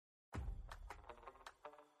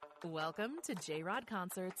Welcome to J-Rod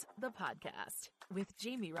Concerts, the podcast, with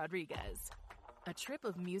Jamie Rodriguez. A trip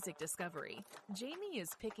of music discovery, Jamie is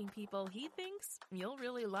picking people he thinks you'll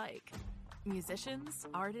really like. Musicians,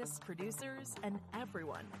 artists, producers, and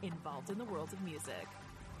everyone involved in the world of music.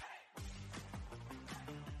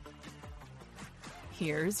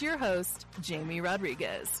 Here's your host, Jamie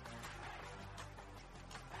Rodriguez.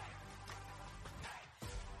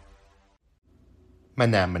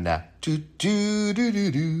 Mana mana do do do do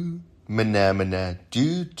do. Mana mana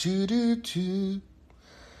do do do do.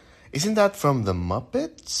 Isn't that from the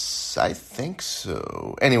Muppets? I think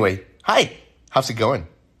so. Anyway, hi. How's it going?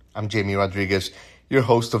 I'm Jamie Rodriguez, your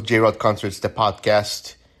host of J-Rod Concerts, the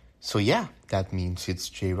podcast. So yeah, that means it's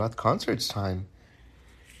J-Rod Concerts time.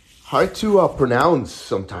 Hard to pronounce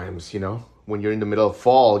sometimes, when you're in the middle of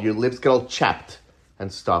fall, your lips get all chapped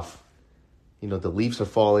and stuff. The leaves are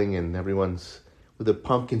falling and everyone's with the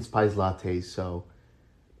pumpkin spice lattes, so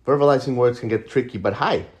verbalizing words can get tricky. But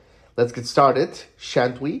hi, let's get started,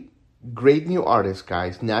 shan't we? Great new artist,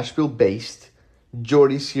 guys. Nashville-based,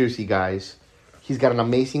 Jordy Searcy, guys. He's got an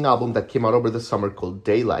amazing album that came out over the summer called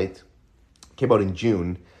Daylight. Came out in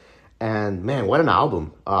June. And man, what an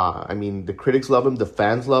album. The critics love him, the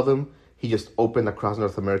fans love him. He just opened across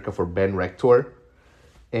North America for Ben Rector.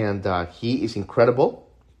 And he is incredible.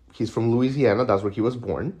 He's from Louisiana, that's where he was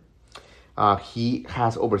born. He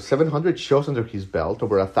has over 700 shows under his belt,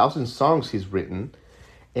 over 1,000 songs he's written,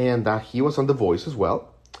 and he was on The Voice as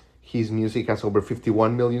well. His music has over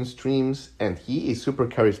 51 million streams, and he is super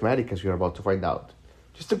charismatic, as you're about to find out.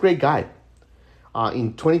 Just a great guy.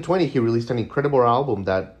 In 2020, he released an incredible album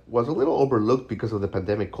that was a little overlooked because of the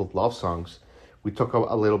pandemic called Love Songs. We talk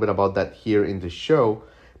a little bit about that here in the show,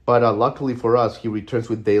 but luckily for us, he returns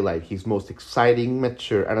with Daylight, his most exciting,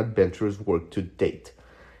 mature, and adventurous work to date.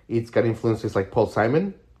 It's got influences like Paul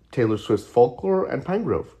Simon, Taylor Swift's Folklore, and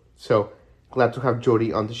Pinegrove. So, glad to have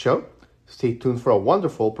Jordy on the show. Stay tuned for a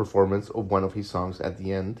wonderful performance of one of his songs at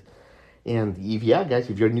the end. And guys,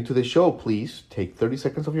 if you're new to the show, please take 30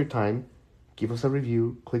 seconds of your time, give us a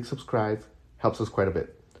review, click subscribe, helps us quite a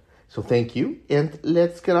bit. So thank you, and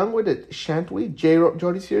let's get on with it, shan't we?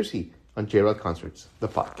 Jordy Searcy on J-Rod Concerts, the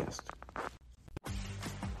podcast.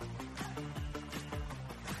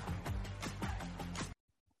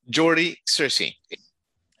 Jordy Searcy.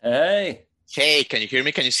 Hey. Hey, can you hear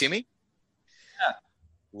me? Can you see me? Yeah.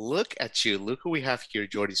 Look at you. Look who we have here,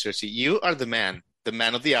 Jordy Searcy. You are the man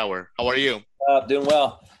of the hour. How are you? Doing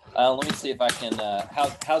well. Let me see if I can.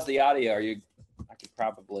 How's the audio? I could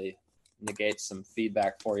probably negate some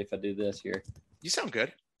feedback for you if I do this here. You sound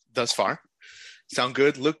good thus far. Sound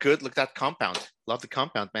good. Look good. Look at that compound. Love the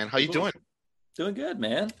compound, man. How you doing? Doing good,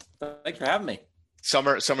 man. Thanks for having me.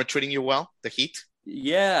 Summer treating you well? The heat?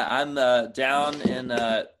 Yeah, I'm down in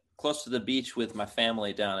close to the beach with my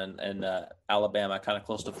family down in Alabama, kind of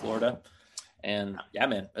close to Florida. And yeah,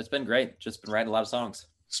 man, it's been great. Just been writing a lot of songs.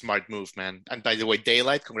 Smart move, man. And by the way,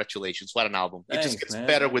 Daylight, congratulations. What an album. Thanks, it just gets man.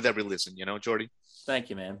 better with every listen, Jordy?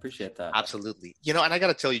 Thank you, man. Appreciate that. Absolutely. And I got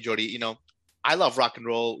to tell you, Jordy, I love rock and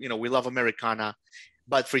roll. We love Americana.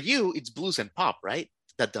 But for you, it's blues and pop, right?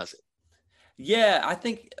 That does it. Yeah, I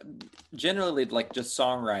think generally like just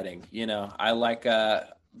songwriting, I like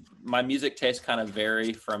my music tastes kind of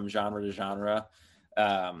vary from genre to genre.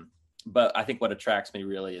 But I think what attracts me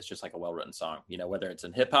really is just like a well-written song, whether it's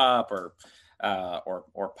in hip hop or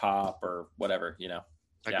pop or whatever,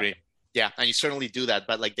 Agree. Yeah. And you certainly do that.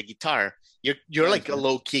 But like the guitar, you're like a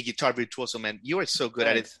low key guitar virtuoso, man. You are so good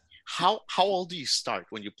at it. How old do you start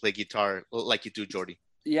when you play guitar like you do, Jordy?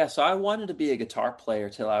 Yeah, so I wanted to be a guitar player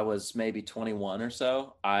till I was maybe 21 or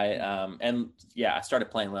so. I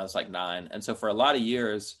started playing when I was like 9. And so for a lot of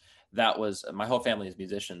years, that was my whole family is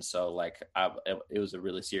musicians. So like it was a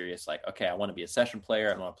really serious, like, okay, I want to be a session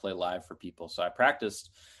player. I want to play live for people. So I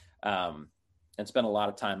practiced and spent a lot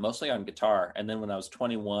of time mostly on guitar. And then when I was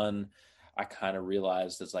 21, I kind of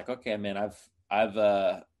realized it's like, okay, man,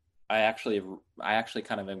 I actually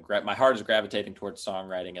kind of my heart is gravitating towards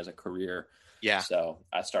songwriting as a career. Yeah. So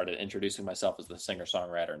I started introducing myself as the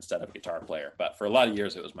singer-songwriter instead of a guitar player. But for a lot of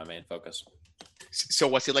years, it was my main focus. So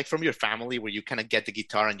was it like from your family where you kind of get the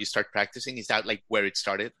guitar and you start practicing? Is that like where it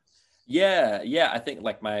started? Yeah. I think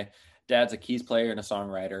like my dad's a keys player and a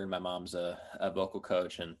songwriter, and my mom's a vocal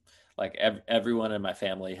coach. And like everyone in my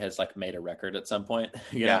family has like made a record at some point.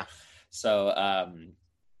 Yeah. So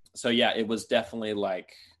yeah, it was definitely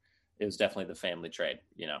the family trade,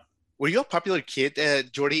 Were you a popular kid,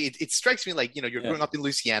 Jordy? It strikes me like, you're growing up in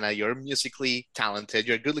Louisiana. You're musically talented.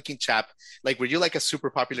 You're a good-looking chap. Like, were you like a super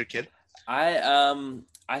popular kid?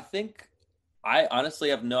 I think I honestly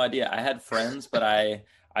have no idea. I had friends, but I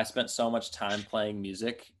I spent so much time playing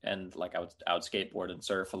music, and like I would skateboard and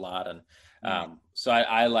surf a lot, and so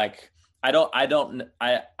I like I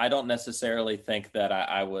don't necessarily think that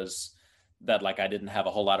I was that like I didn't have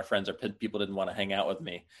a whole lot of friends or people didn't want to hang out with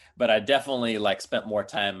me, but I definitely like spent more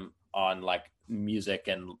time on like music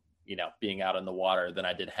and being out in the water than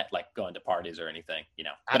I did like going to parties or anything,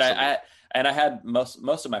 but Absolutely. I had most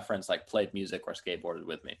of my friends like played music or skateboarded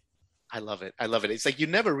with me. I love it. I love it. It's like you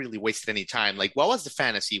never really wasted any time. Like, what was the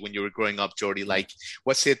fantasy when you were growing up, Jordy? Mhm. Like,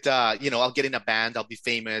 was it, I'll get in a band, I'll be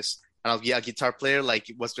famous, and I'll be a guitar player?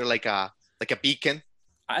 Like, was there like a beacon?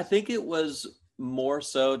 I think it was more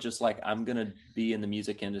so just like I'm gonna be in the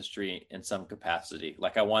music industry in some capacity.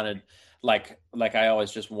 Like I wanted, like I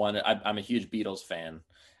always just wanted. I'm a huge Beatles fan,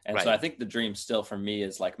 and so Right. I think the dream still for me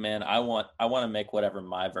is like, man, I want to make whatever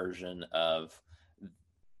my version of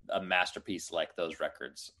a masterpiece like those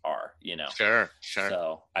records are. Sure. Sure.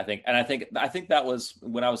 So I think that was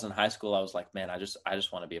when I was in high school. I was like, man, I just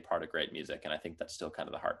want to be a part of great music, and I think that's still kind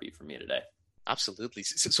of the heartbeat for me today. Absolutely.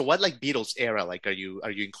 So what like Beatles era like are you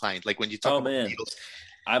inclined? Like when you talk Oh about man,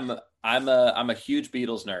 Beatles, I'm a huge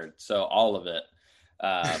Beatles nerd, so all of it.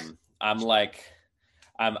 I'm like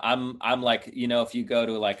I'm like if you go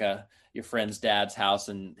to like a your friend's dad's house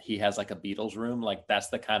and he has like a Beatles room, like that's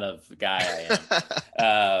the kind of guy I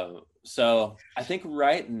am. So I think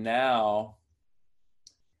right now,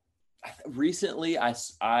 recently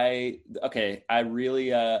I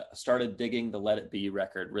really started digging the Let It Be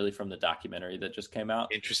record, really from the documentary that just came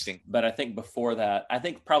out. interesting. But I think before that, I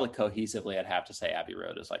think probably cohesively I'd have to say Abbey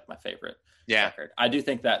Road is like my favorite Yeah. record. I do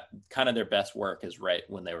think that kind of their best work is right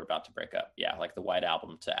when they were about to break up. Yeah, like the White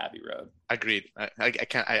Album to Abbey Road. Agreed.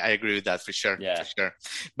 I agree with that for sure. For Yeah. sure.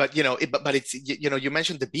 But but it's you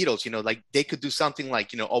mentioned the Beatles, like they could do something like,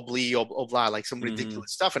 obli obla, like some Hmm.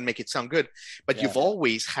 ridiculous stuff and make it sound good. But Yeah. you've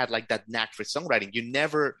always had like that knack for songwriting. You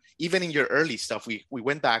never, even in your early stuff, we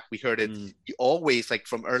went back, we heard it. Mm-hmm. You always like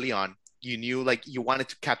from early on, you knew like you wanted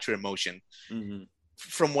to capture emotion. Mm-hmm.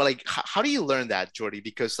 From what like how do you learn that, Jordy?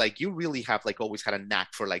 Because like you really have like always had a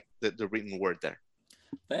knack for like the written word there.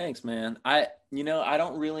 Thanks, man. I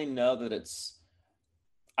don't really know that it's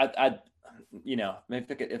I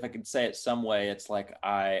maybe if I could say it some way, it's like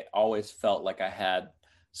I always felt like I had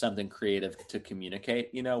something creative to communicate,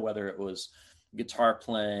 whether it was guitar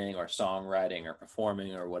playing or songwriting or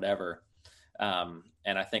performing or whatever.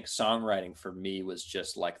 And I think songwriting for me was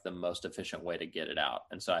just like the most efficient way to get it out.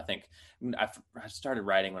 And so I think I started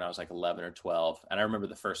writing when I was like 11 or 12. And I remember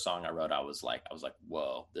the first song I wrote, I was like,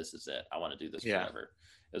 whoa, this is it. I want to do this Yeah. forever.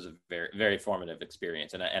 It was a very, very formative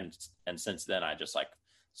experience. And since then I just like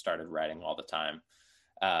started writing all the time.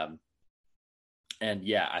 Um, and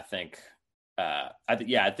yeah, I think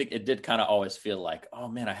it did kind of always feel like, oh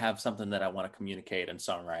man, I have something that I want to communicate, and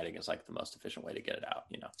songwriting is like the most efficient way to get it out.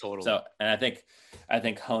 Totally. So, and I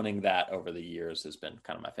think honing that over the years has been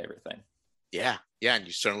kind of my favorite thing. Yeah, yeah, and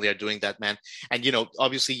you certainly are doing that, man. And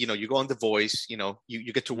obviously, you go on The Voice.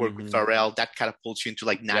 You get to work with Mm-hmm. Pharrell. That catapults you into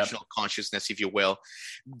like Yep. national consciousness, if you will.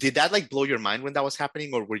 Did that like blow your mind when that was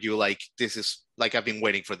happening, or were you like, this is like I've been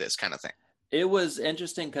waiting for this kind of thing? It was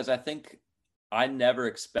interesting because I think I never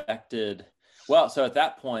expected. Well, so at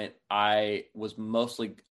that point, I was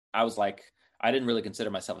like, I didn't really consider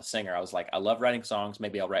myself a singer. I was like, I love writing songs.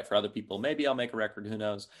 Maybe I'll write for other people. Maybe I'll make a record. Who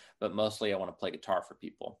knows? But mostly, I want to play guitar for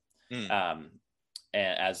people, Mm, um,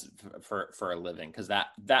 and as for a living, because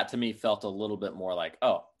that to me felt a little bit more like,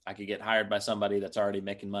 oh, I could get hired by somebody that's already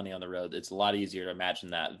making money on the road. It's a lot easier to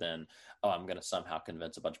imagine that than, oh, I'm going to somehow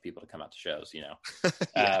convince a bunch of people to come out to shows. yeah,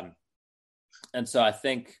 Um, and so I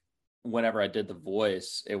think whenever I did The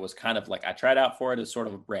Voice, it was kind of like I tried out for it as sort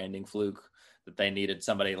of a branding fluke that they needed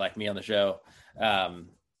somebody like me on the show. Um,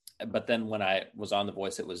 but then when I was on The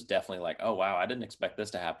Voice, it was definitely like, oh wow, I didn't expect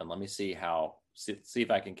this to happen. Let me see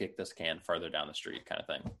if I can kick this can further down the street, kind of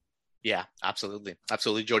thing. yeah, absolutely,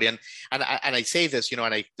 absolutely, Jordy. And I say this, and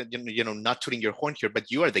I not tooting your horn here, but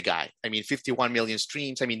you are the guy. I mean, 51 million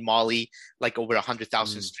streams. I mean, Molly, like over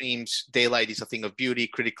 100,000 Mm. streams. Daylight is a thing of beauty,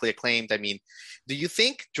 critically acclaimed. I mean, do you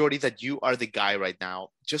think, Jordy, that you are the guy right now,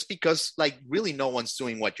 just because like really no one's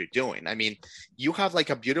doing what you're doing? I mean, you have like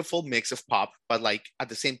a beautiful mix of pop, but like at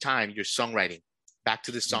the same time, you're songwriting. Back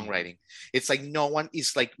to the Mm. songwriting. It's like no one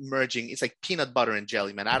is like merging. It's like peanut butter and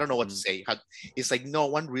jelly, man. I don't know what to Mm. say. It's like no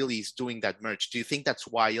one really is doing that merch. Do you think that's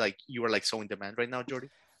why like you are like so in demand right now, Jordy?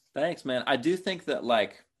 Thanks, man. I do think that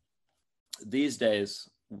like these days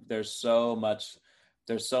there's so much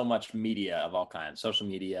media of all kinds, social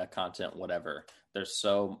media, content, whatever. There's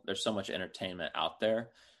so much entertainment out there.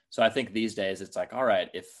 So I think these days it's like, all right,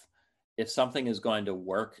 if something is going to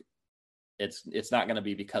work, it's not going to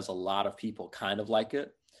be because a lot of people kind of like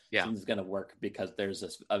it. Yeah. Something's going to work because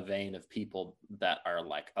there's a vein of people that are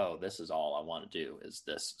like, oh, this is all I want to do is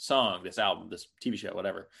this song, this album, this TV show,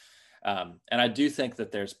 whatever. And I do think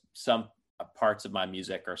that there's some parts of my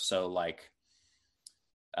music are so like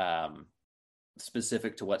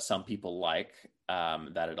specific to what some people like,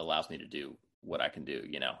 that it allows me to do what I can do,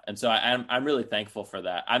 you know? And so I'm really thankful for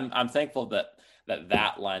that. I'm thankful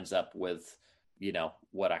that lines up with, you know,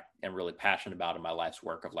 what I am really passionate about in my life's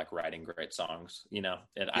work of like writing great songs, you know?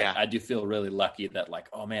 And I do feel really lucky that like,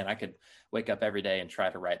 oh man, I could wake up every day and try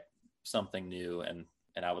to write something new. And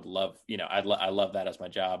I would love, you know, I love that as my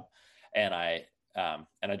job. And I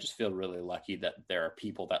just feel really lucky that there are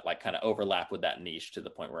people that like kind of overlap with that niche to the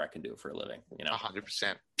point where I can do it for a living, you know?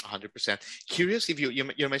 100%. Curious if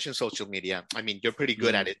you mentioned social media. I mean, you're pretty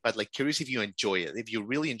good at it, but like curious if you enjoy it, if you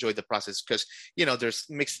really enjoy the process, because, you know, there's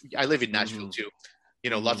mixed, I live in Nashville too. You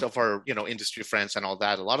know, lots of our, you know, industry friends and all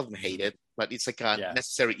that, a lot of them hate it, but it's like a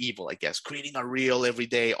necessary evil, I guess, creating a reel every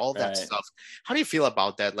day, all that stuff. How do you feel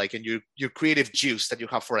about that? Like, in your creative juice that you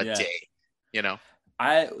have for a day, you know?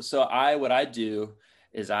 What I do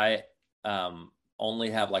is I only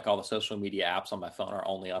have like all the social media apps on my phone are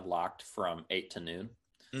only unlocked from 8 to noon.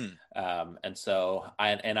 And so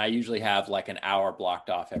I usually have like an hour blocked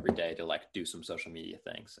off every day to like do some social media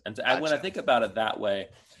things. And when I think about it that way,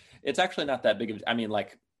 it's actually not that big of, I mean,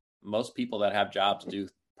 like most people that have jobs do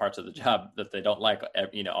parts of the job that they don't like,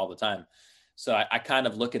 you know, all the time. So I kind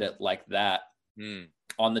of look at it like that.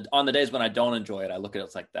 On the days when I don't enjoy it, I look at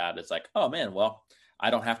it like that. It's like, oh man, well,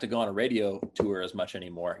 I don't have to go on a radio tour as much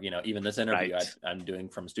anymore. You know, even this interview I'm doing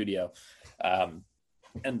from studio. And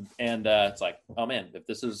it's like, oh man, if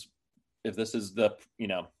this is the, you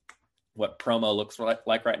know, what promo looks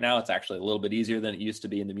like right now, it's actually a little bit easier than it used to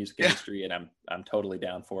be in the music industry. And I'm totally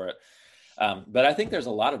down for it. But I think there's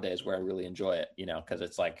a lot of days where I really enjoy it, you know, cause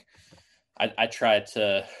it's like, I try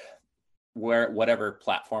to whatever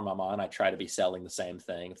platform I'm on, I try to be selling the same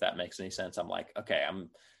thing. If that makes any sense. I'm like, okay,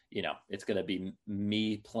 you know, it's going to be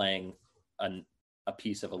me playing a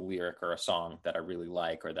piece of a lyric or a song that I really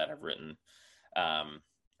like, or that I've written,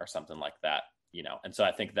 or something like that, you know? And so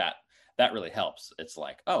I think that really helps. It's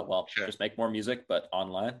like, oh, well, just make more music, but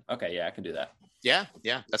online. Okay. Yeah, I can do that. Yeah.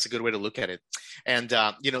 That's a good way to look at it. And,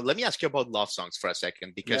 you know, let me ask you about love songs for a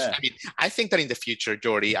second, because I mean, I think that in the future,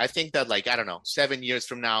 Jordy, I think that like, I don't know, 7 years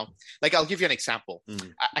from now, like, I'll give you an example.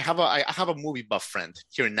 I have a movie buff friend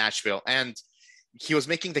here in Nashville, and he was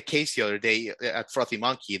making the case the other day at Frothy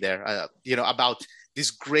Monkey there, you know, about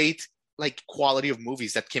this great like quality of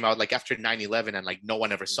movies that came out like after 9/11, and like no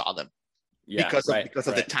one ever saw them because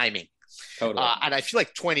of the timing. Totally. And I feel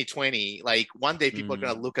like 2020, like one day people are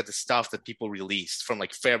going to look at the stuff that people released from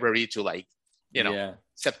like February to like, you know,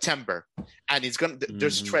 September, and it's going to,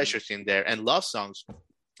 there's treasures in there. And love songs,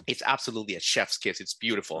 it's absolutely a chef's kiss. It's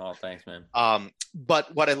beautiful. Oh, thanks, man.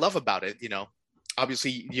 But what I love about it, you know,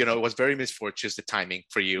 obviously, you know, it was very misfortunes, the timing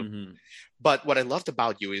for you. But what I loved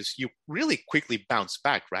about you is you really quickly bounced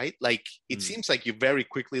back, right? Like, it seems like you very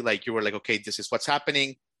quickly, like you were like, okay, this is what's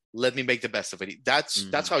happening. Let me make the best of it.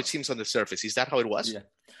 That's how it seems on the surface. Is that how it was?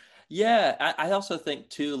 Yeah. I also think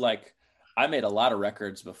too, like, I made a lot of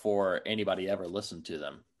records before anybody ever listened to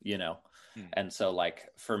them, you know? And so like,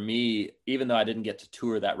 for me, even though I didn't get to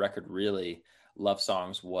tour that record, really, Love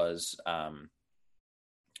Songs was a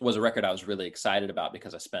record I was really excited about,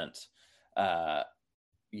 because I spent,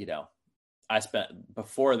 you know,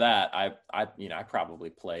 before that, I probably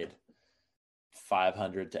played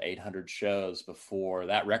 500 to 800 shows before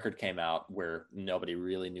that record came out, where nobody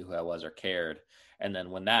really knew who I was or cared. And then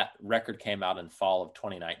when that record came out in fall of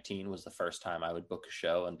 2019 was the first time I would book a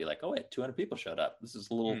show and be like, oh wait, 200 people showed up. This is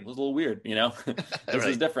a little weird, you know. This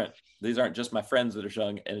is different. These aren't just my friends that are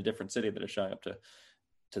showing in a different city that are showing up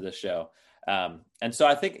to this show. And so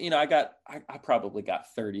I think, you know, I probably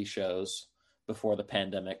got 30 shows before the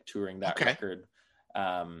pandemic touring that record,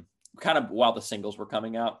 kind of while the singles were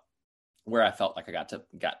coming out, where I felt like I got to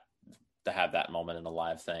have that moment in a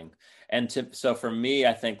live thing. And so for me,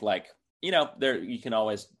 I think like, you know, you can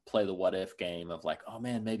always play the what if game of like, oh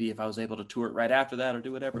man, maybe if I was able to tour it right after that or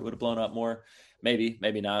do whatever, it would have blown up more. Maybe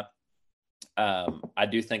not. I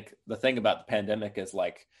do think the thing about the pandemic is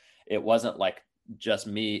like, it wasn't like just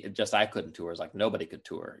I couldn't tour. It's like nobody could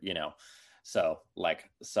tour, you know? So like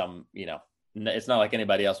you know, it's not like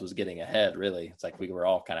anybody else was getting ahead really. It's like we were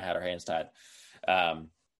all kind of had our hands tied. I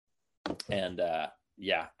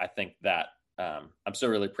think that I'm still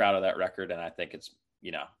really proud of that record. And I think it's,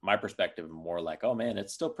 you know, my perspective more like, oh man,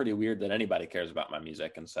 it's still pretty weird that anybody cares about my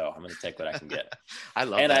music. And so I'm going to take what I can get. I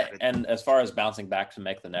love that. And as far as bouncing back to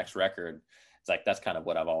make the next record, it's like, that's kind of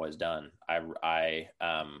what I've always done. I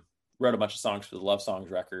wrote a bunch of songs for the Love Songs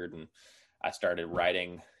record, and I started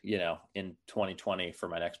writing, in 2020 for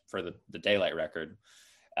the Daylight record.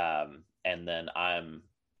 And then I'm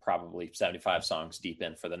probably 75 songs deep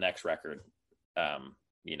in for the next record.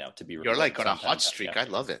 To be You're like on a hot streak. I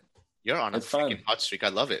love it. You're on a freaking hot streak. I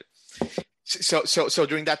love it. So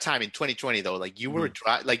during that time in 2020 though, like you were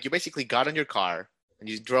like you basically got in your car and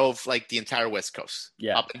you drove like the entire West Coast,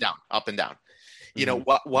 up and down.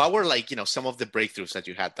 What were like some of the breakthroughs that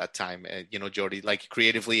you had that time, Jordy, like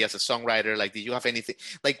creatively as a songwriter? Like, did you have anything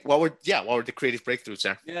like what were the creative breakthroughs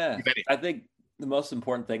there? Yeah, I think the most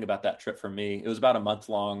important thing about that trip for me, it was about a month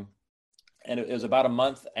long, and it was about a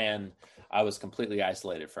month, and I was completely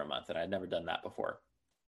isolated for a month, and I'd never done that before,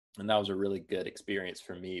 and that was a really good experience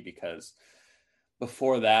for me because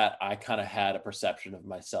before that, I kind of had a perception of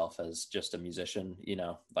myself as just a musician,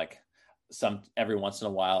 like every once in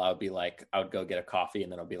a while I would go get a coffee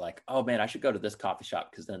and then I'll be like, oh man, I should go to this coffee shop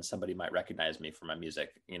because then somebody might recognize me for my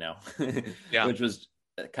music, which was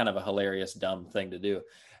kind of a hilarious, dumb thing to do.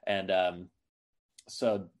 And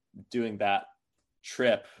so doing that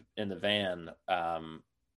trip in the van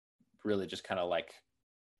really just kind of like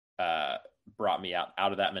brought me out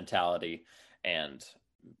of that mentality and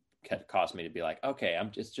caused me to be like, okay,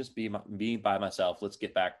 I'm just be by myself. Let's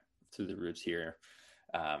get back to the roots here.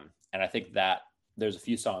 And I think that there's a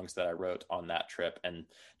few songs that I wrote on that trip and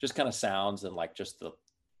just kind of sounds and like just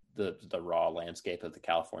the raw landscape of the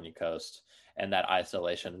California coast, and that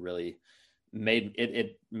isolation really made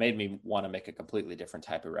me want to make a completely different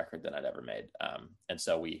type of record than I'd ever made. And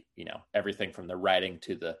so we, everything from the writing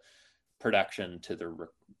to the production to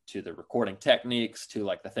the recording techniques to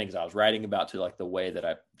like the things I was writing about to like the way that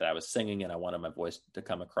I was singing and I wanted my voice to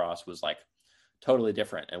come across was like totally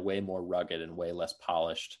different and way more rugged and way less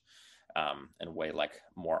polished, and way like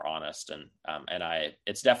more honest. And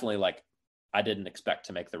it's definitely like, I didn't expect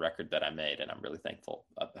to make the record that I made, and I'm really thankful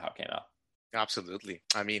of how it came out. Absolutely.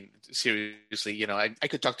 I mean, seriously, I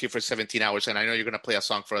could talk to you for 17 hours and I know you're going to play a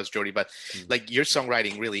song for us, Jordy, but like your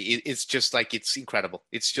songwriting really, it's just like, it's incredible.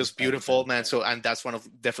 It's just beautiful, man. So, and that's one of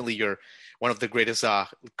the greatest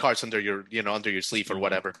cards under your, under your sleeve or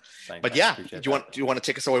whatever. Thanks, but yeah, do you want to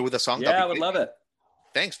take us away with a song? Yeah, I would love it.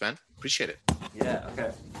 Thanks, man. Appreciate it. Yeah.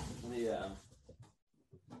 Okay.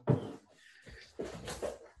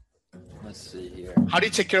 Let's see here. How do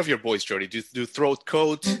you take care of your voice, Jordy? Do you throat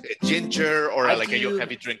coat, ginger, or are you a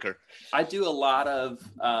heavy drinker? I do a lot of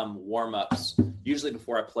warm-ups. Usually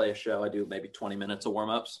before I play a show, I do maybe 20 minutes of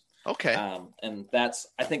warm-ups. Okay. And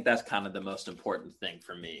I think that's kind of the most important thing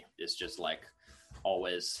for me, is just like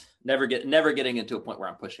always never getting into a point where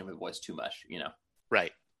I'm pushing my voice too much,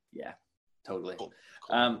 Right. Yeah, totally. Cool.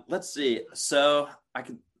 Let's see. So I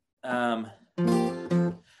could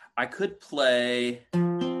play...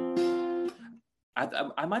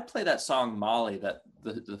 I might play that song Molly, that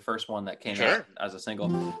the first one that came out as a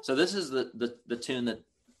single. So this is the tune that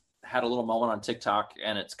had a little moment on TikTok,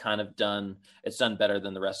 and it's done better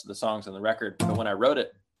than the rest of the songs on the record. But when I wrote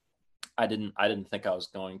it, I didn't think I was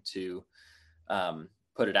going to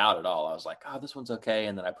put it out at all. I was like, oh, this one's okay,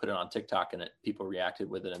 and then I put it on TikTok, and people reacted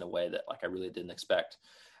with it in a way that like I really didn't expect,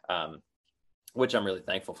 which I'm really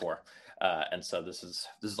thankful for. And so this is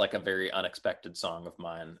like a very unexpected song of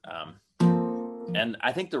mine. And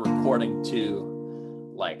I think the recording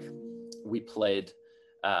too, like we played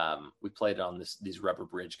it on these rubber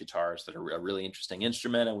bridge guitars that are a really interesting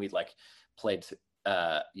instrument. And we like played,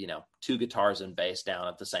 two guitars and bass down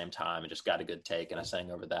at the same time and just got a good take. And I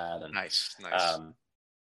sang over that. And nice.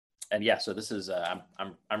 And yeah, so this is,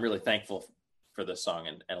 I'm really thankful for this song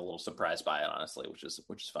and a little surprised by it, honestly, which is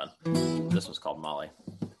fun. This was called Molly.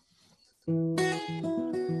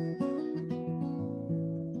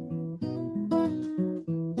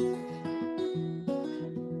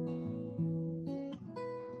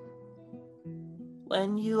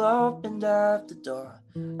 When you opened up the door,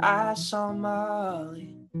 I saw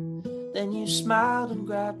Molly. Then you smiled and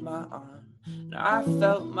grabbed my arm, and I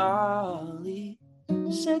felt Molly.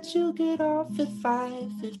 Said you'll get off at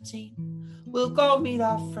 5:15. We'll go meet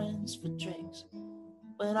our friends for drinks.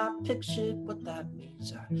 When I pictured what that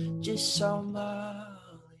means, I just saw Molly.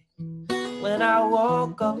 When I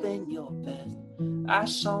woke up in your bed, I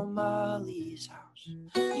saw Molly's house.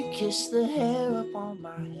 You kissed the hair up on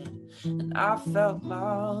my head, and I felt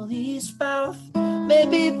Molly's mouth.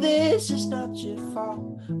 Maybe this is not your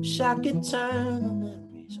fault. Wish I could turn the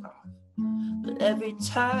memories off, but every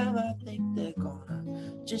time I think they're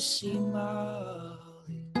gone, I just see Molly.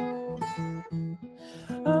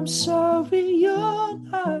 I'm sorry you're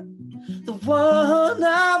not the one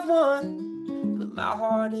I want, but my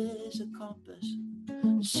heart is a compass,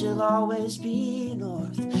 she'll always be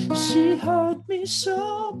north. She hurt me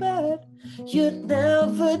so bad, you'd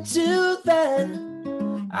never do that.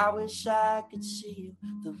 I wish I could see you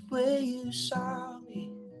the way you saw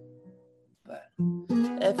me. But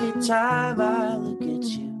every time I look at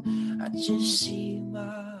you, I just see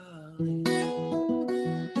Molly.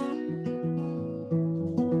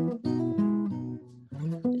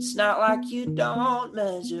 It's not like you don't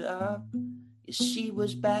measure up. Yeah, she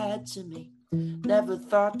was bad to me. Never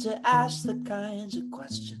thought to ask the kinds of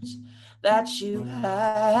questions that you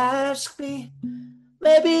ask me.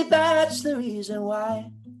 Maybe that's the reason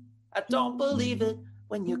why I don't believe it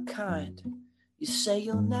when you're kind. You say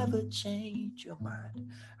you'll never change your mind.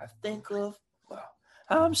 I think of, well,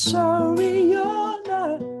 I'm sorry you're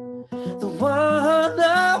not the one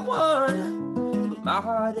I want, but my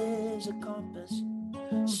heart is a compass.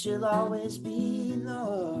 She'll always be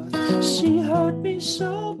north. She hurt me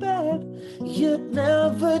so bad, you'd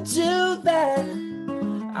never do that.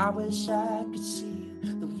 I wish I could see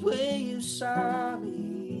you the way you saw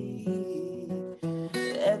me.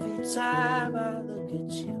 Every time I look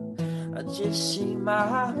at you, I just see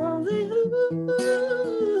my only.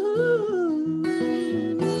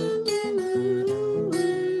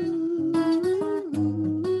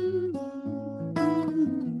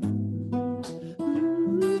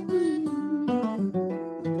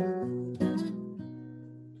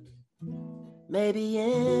 Maybe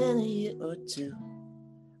in a year or two,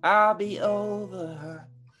 I'll be over her.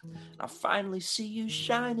 I'll finally see you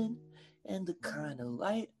shining in the kind of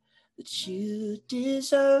light that you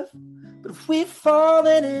deserve. But if we fall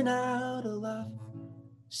in and out of love,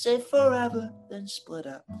 say forever, then split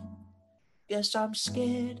up, guess I'm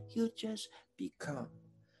scared you'll just become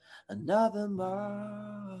another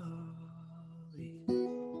Molly.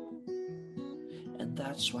 And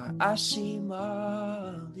that's why I see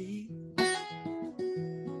Molly.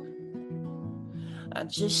 I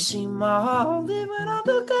just see Molly when I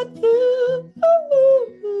look at you.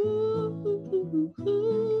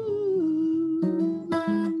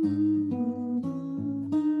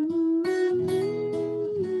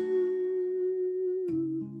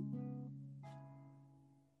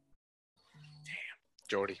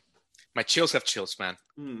 Jordy, my chills have chills, man.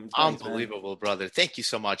 Thanks, Unbelievable, man. Brother. Thank you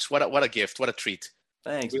so much. What a gift. What a treat.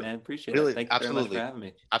 Thanks, man. Appreciate it. Thank you very much for having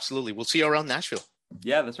me. Absolutely. We'll see you around Nashville.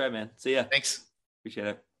 Yeah, that's right, man. See ya. Thanks. Appreciate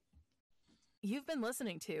it. You've been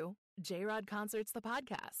listening to J-Rod Concerts, the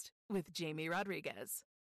podcast with Jamie Rodriguez.